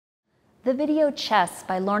The video Chess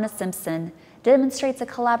by Lorna Simpson demonstrates a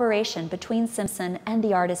collaboration between Simpson and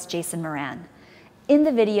the artist Jason Moran. In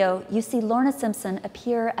the video, you see Lorna Simpson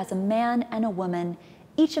appear as a man and a woman,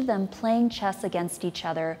 each of them playing chess against each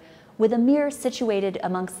other, with a mirror situated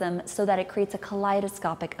amongst them so that it creates a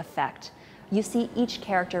kaleidoscopic effect. You see each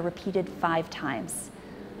character repeated 5 times.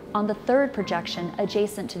 On the third projection,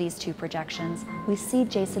 adjacent to these 2 projections, we see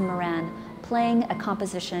Jason Moran playing a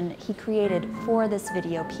composition he created for this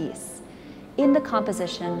video piece. In the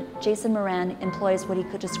composition, Jason Moran employs what he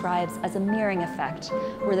could describe as a mirroring effect,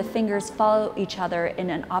 where the fingers follow each other in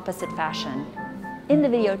an opposite fashion. In the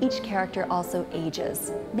video, each character also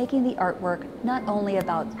ages, making the artwork not only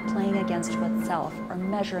about playing against oneself or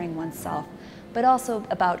measuring oneself, but also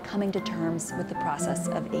about coming to terms with the process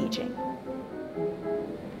of aging.